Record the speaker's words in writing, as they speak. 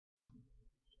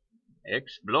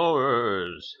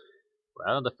Explorers.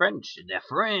 Well, the French,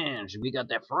 we got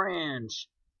the French.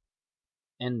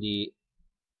 And the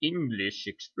English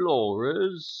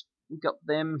explorers, we got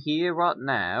them here right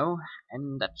now,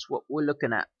 and that's what we're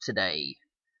looking at today.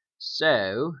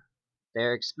 So,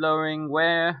 they're exploring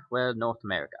where? Well, North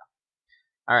America.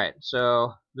 Alright,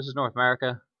 so this is North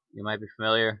America. You might be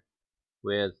familiar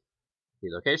with the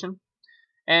location.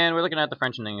 And we're looking at the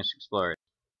French and English explorers.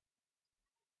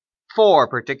 Four,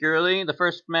 particularly. The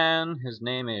first man, his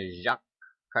name is Jacques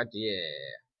Cartier.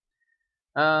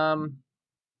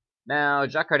 Now,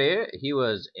 Jacques Cartier, he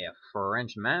was a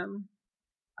French man.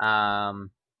 And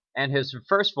his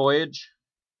first voyage,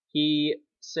 he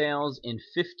sails in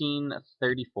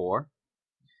 1534.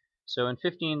 So in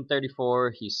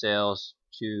 1534, he sails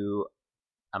to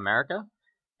America.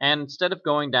 And instead of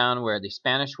going down where the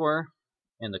Spanish were,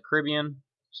 in the Caribbean,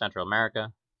 Central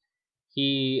America,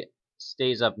 he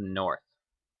stays up north.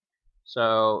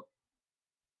 So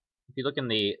if you look in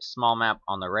the small map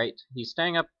on the right, he's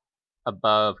staying up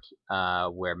above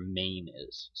where Maine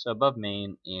is. So above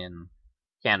Maine in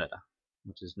Canada,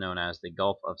 which is known as the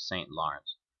Gulf of St.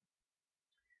 Lawrence.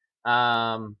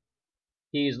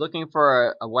 He's looking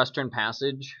for a western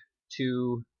passage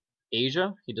to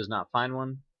Asia. He does not find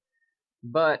one,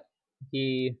 but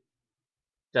he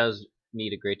does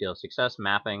meet a great deal of success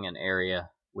mapping an area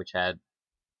which had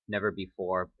never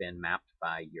before been mapped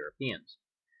by Europeans.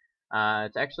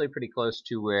 It's actually pretty close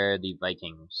to where the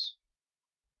Vikings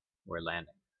were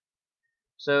landing.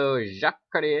 So Jacques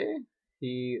Cartier,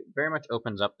 he very much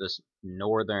opens up this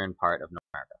northern part of North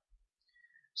America.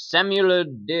 Samuel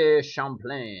de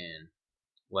Champlain.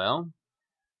 Well,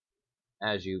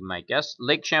 as you might guess,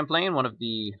 Lake Champlain, one of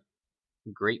the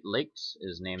Great Lakes,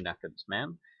 is named after this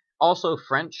man. Also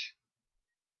French,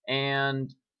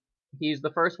 and he's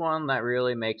the first one that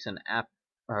really makes an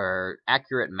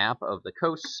accurate map of the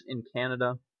coasts in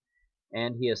Canada,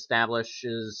 and he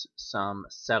establishes some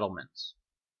settlements.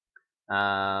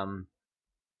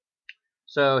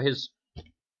 So his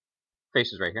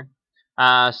face is right here.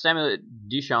 Samuel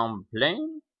de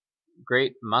Champlain,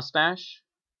 great mustache,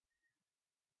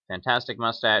 fantastic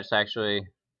mustache actually,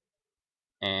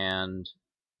 and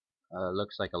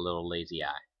looks like a little lazy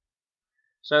eye.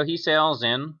 So he sails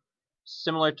in,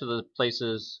 similar to the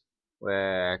places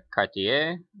where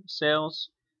Cartier sails,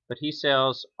 but he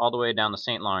sails all the way down the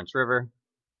St. Lawrence River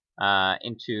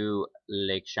into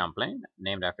Lake Champlain,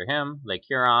 named after him, Lake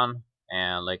Huron,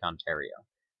 and Lake Ontario.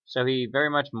 So he very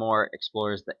much more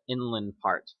explores the inland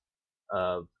part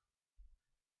of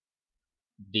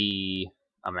the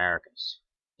Americas.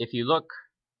 If you look,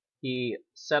 he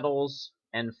settles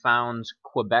and founds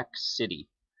Quebec City.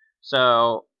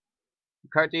 So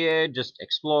Cartier just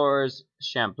explores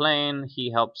Champlain.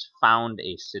 He helps found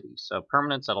a city. So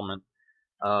permanent settlement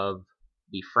of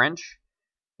the French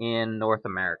in North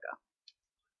America.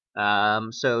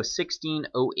 So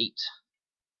 1608,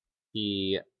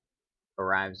 he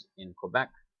arrives in Quebec,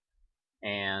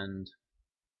 and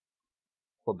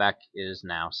Quebec is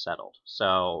now settled.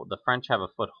 So the French have a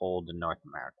foothold in North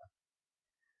America.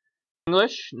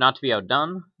 English, not to be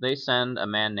outdone, they send a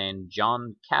man named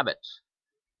John Cabot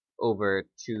over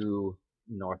to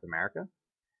North America.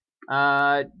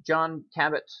 John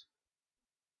Cabot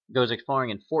goes exploring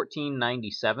in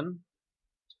 1497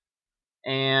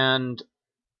 and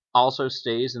also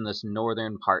stays in this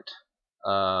northern part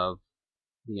of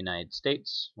the United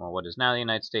States, well, what is now the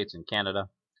United States and Canada.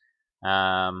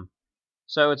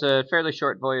 So it's a fairly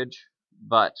short voyage,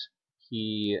 but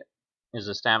he is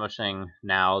establishing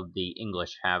now the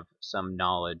English have some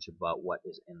knowledge about what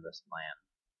is in this land.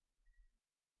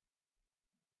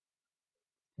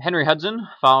 Henry Hudson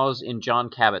follows in John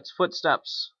Cabot's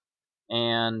footsteps,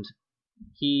 and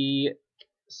he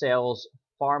sails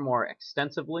far more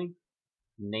extensively.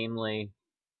 Namely,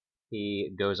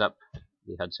 he goes up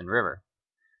the Hudson River,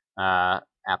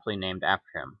 aptly named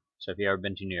after him. So if you've ever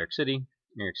been to New York City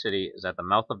is at the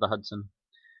mouth of the Hudson.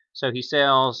 So he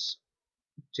sails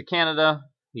to Canada.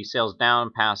 He sails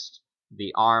down past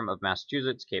the arm of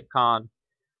Massachusetts, Cape Cod.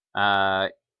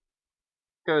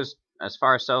 Goes as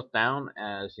far south down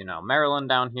as, Maryland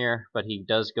down here, but he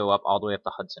does go up all the way up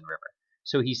the Hudson River.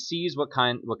 So he sees what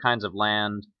kinds of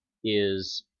land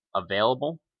is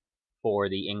available for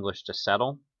the English to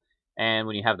settle. And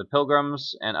when you have the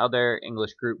Pilgrims and other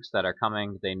English groups that are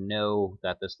coming, they know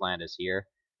that this land is here,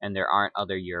 and there aren't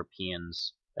other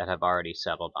Europeans that have already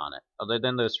settled on it. Other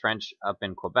than those French up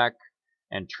in Quebec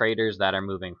and traders that are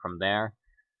moving from there,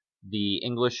 the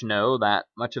English know that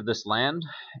much of this land,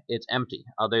 it's empty,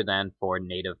 other than for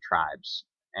native tribes.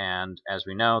 And as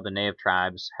we know, the native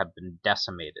tribes have been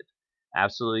decimated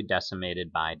absolutely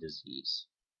decimated by disease.